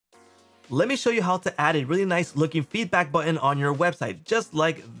let me show you how to add a really nice looking feedback button on your website, just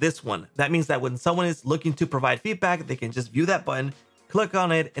like this one. That means that when someone is looking to provide feedback, they can just view that button, click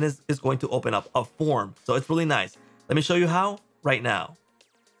on it, and it's going to open up a form. So it's really nice. Let me show you how right now.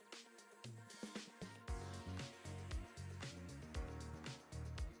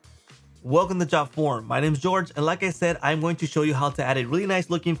 Welcome to Jotform. My name is George, and like I said, I'm going to show you how to add a really nice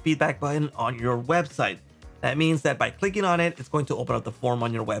looking feedback button on your website. That means that by clicking on it, it's going to open up the form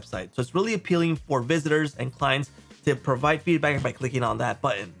on your website. So it's really appealing for visitors and clients to provide feedback by clicking on that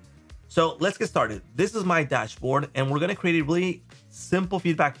button. So let's get started. This is my dashboard, and we're going to create a really simple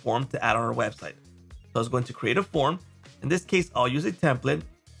feedback form to add on our website. So I was going to create a form. In this case, I'll use a template,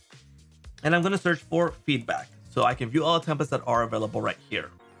 and I'm going to search for feedback. So I can view all the templates that are available right here.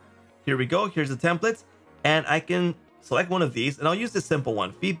 Here we go. Here's the templates, and I can select one of these, and I'll use the simple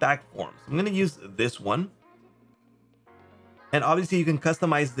one, feedback forms. I'm going to use this one. And obviously you can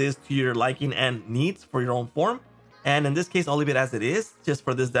customize this to your liking and needs for your own form. And in this case, I'll leave it as it is just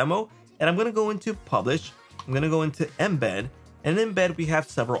for this demo. And I'm going to go into publish. I'm going to go into embed, and in embed, we have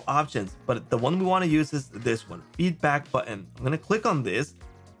several options, but the one we want to use is this one, feedback button. I'm going to click on this,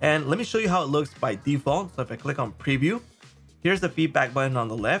 and let me show you how it looks by default. So if I click on preview, here's the feedback button on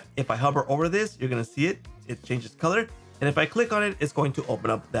the left. If I hover over this, you're going to see it changes color. And if I click on it, it's going to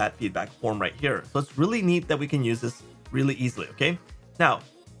open up that feedback form right here. So it's really neat that we can use this really easily. Okay. Now,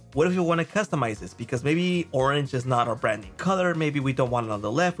 what if you want to customize this? Because maybe orange is not our branding color. Maybe we don't want it on the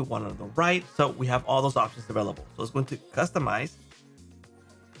left. We want it on the right. So we have all those options available. So it's going to customize.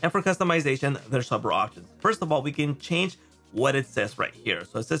 And for customization, there's several options. First of all, we can change what it says right here.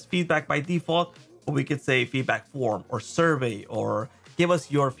 So it says feedback by default, but we could say feedback form or survey or give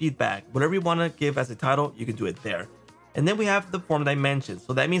us your feedback. Whatever you want to give as a title, you can do it there. And then we have the form dimensions.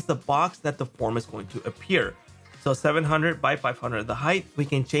 So that means the box that the form is going to appear. So 700 by 500 the height. We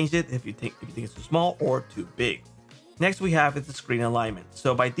can change it if you think it's too small or too big. Next we have is the screen alignment.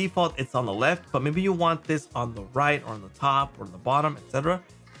 So by default it's on the left, but maybe you want this on the right or on the top or the bottom, etc.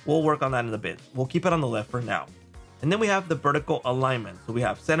 We'll work on that in a bit. We'll keep it on the left for now. And then we have the vertical alignment. So we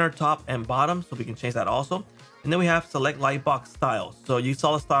have center, top, and bottom. So we can change that also. And then we have select lightbox style. So you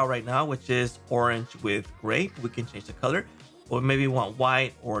saw the style right now, which is orange with gray. We can change the color, or maybe we want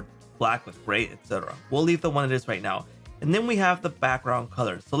white or black with gray, etc. We'll leave the one it is right now. And then we have the background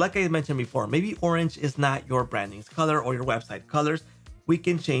color. So like I mentioned before, maybe orange is not your branding's color or your website colors. We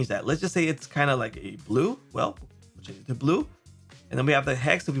can change that. Let's just say it's kind of like a blue. Well, we'll change it to blue. And then we have the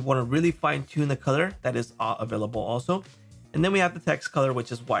hex if we want to really fine tune the color that is available also. And then we have the text color,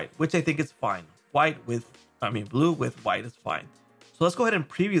 which is white, which I think is fine. Blue with white is fine. So let's go ahead and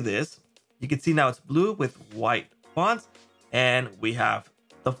preview this. You can see now it's blue with white fonts, and we have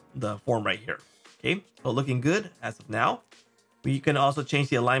the form right here. Okay, so looking good as of now. We can also change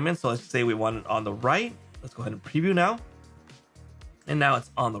the alignment. So let's say we want it on the right. Let's go ahead and preview now. And now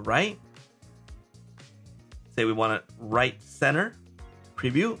it's on the right. Say we want it right center,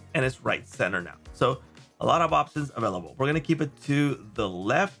 preview, and it's right center now. So a lot of options available. We're going to keep it to the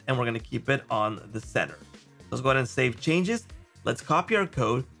left, and we're going to keep it on the center. Let's go ahead and save changes. Let's copy our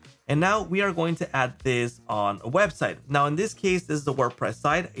code. And now we are going to add this on a website. Now, in this case, this is the WordPress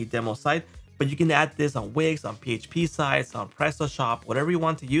site, a demo site, but you can add this on Wix, on PHP sites, on PrestaShop, whatever you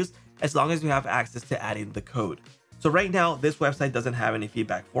want to use, as long as you have access to adding the code. So right now, this website doesn't have any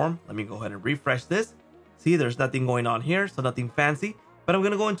feedback form. Let me go ahead and refresh this. See, there's nothing going on here, so nothing fancy, but I'm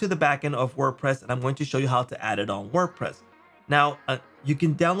going to go into the backend of WordPress, and I'm going to show you how to add it on WordPress. Now, you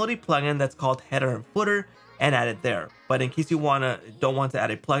can download a plugin that's called Header and Footer and add it there. But in case you don't want to add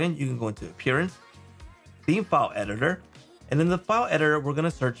a plugin, you can go into Appearance, Theme File Editor, and in the file editor, we're going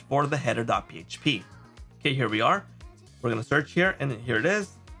to search for the header.php. Okay, here we are. We're going to search here, and here it is,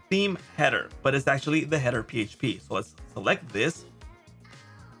 theme header, but it's actually the header.php. So let's select this.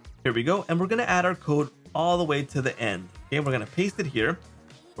 Here we go, and we're going to add our code all the way to the end. Okay, we're going to paste it here.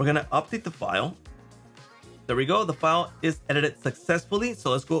 We're going to update the file. There we go. The file is edited successfully.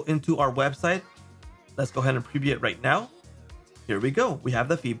 So let's go into our website. Let's go ahead and preview it right now. Here we go. We have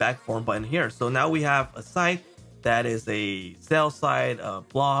the feedback form button here. So now we have a site that is a sales site, a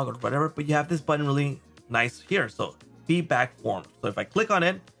blog, or whatever, but you have this button really nice here. So feedback form. So if I click on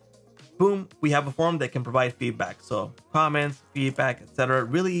it, boom, we have a form that can provide feedback. So comments, feedback, etc.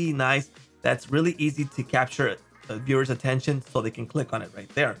 Really nice. That's really easy to capture the viewer's attention so they can click on it right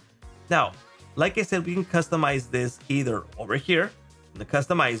there. Now, like I said, we can customize this either over here in the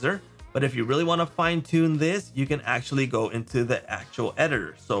customizer, but if you really want to fine tune this, you can actually go into the actual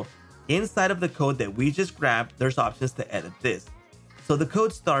editor. So inside of the code that we just grabbed, there's options to edit this. So the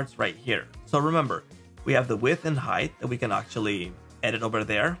code starts right here. So remember, we have the width and height that we can actually edit over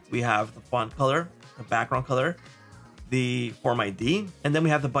there. We have the font color, the background color, the form ID, and then we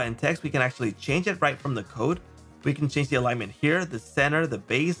have the button text. We can actually change it right from the code. We can change the alignment here, the center, the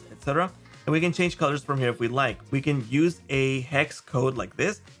base, etc. And we can change colors from here if we like. We can use a hex code like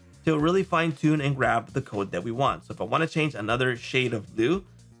this to really fine tune and grab the code that we want. So if I want to change another shade of blue,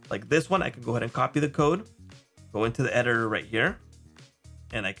 like this one, I can go ahead and copy the code, go into the editor right here,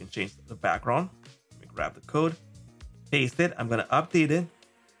 and I can change the background. Let me grab the code, paste it. I'm going to update it.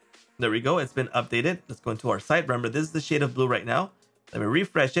 There we go. It's been updated. Let's go into our site. Remember, this is the shade of blue right now. Let me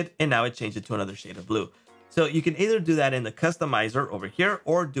refresh it, and now it changed it to another shade of blue. So you can either do that in the customizer over here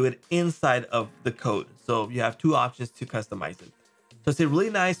or do it inside of the code. So you have two options to customize it. So it's a really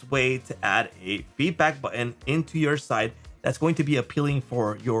nice way to add a feedback button into your site that's going to be appealing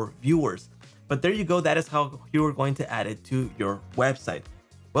for your viewers. But there you go. That is how you are going to add it to your website.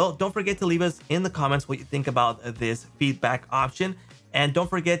 Well, don't forget to leave us in the comments what you think about this feedback option. And don't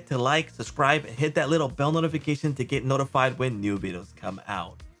forget to like, subscribe, and hit that little bell notification to get notified when new videos come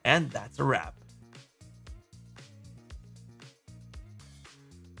out. And that's a wrap.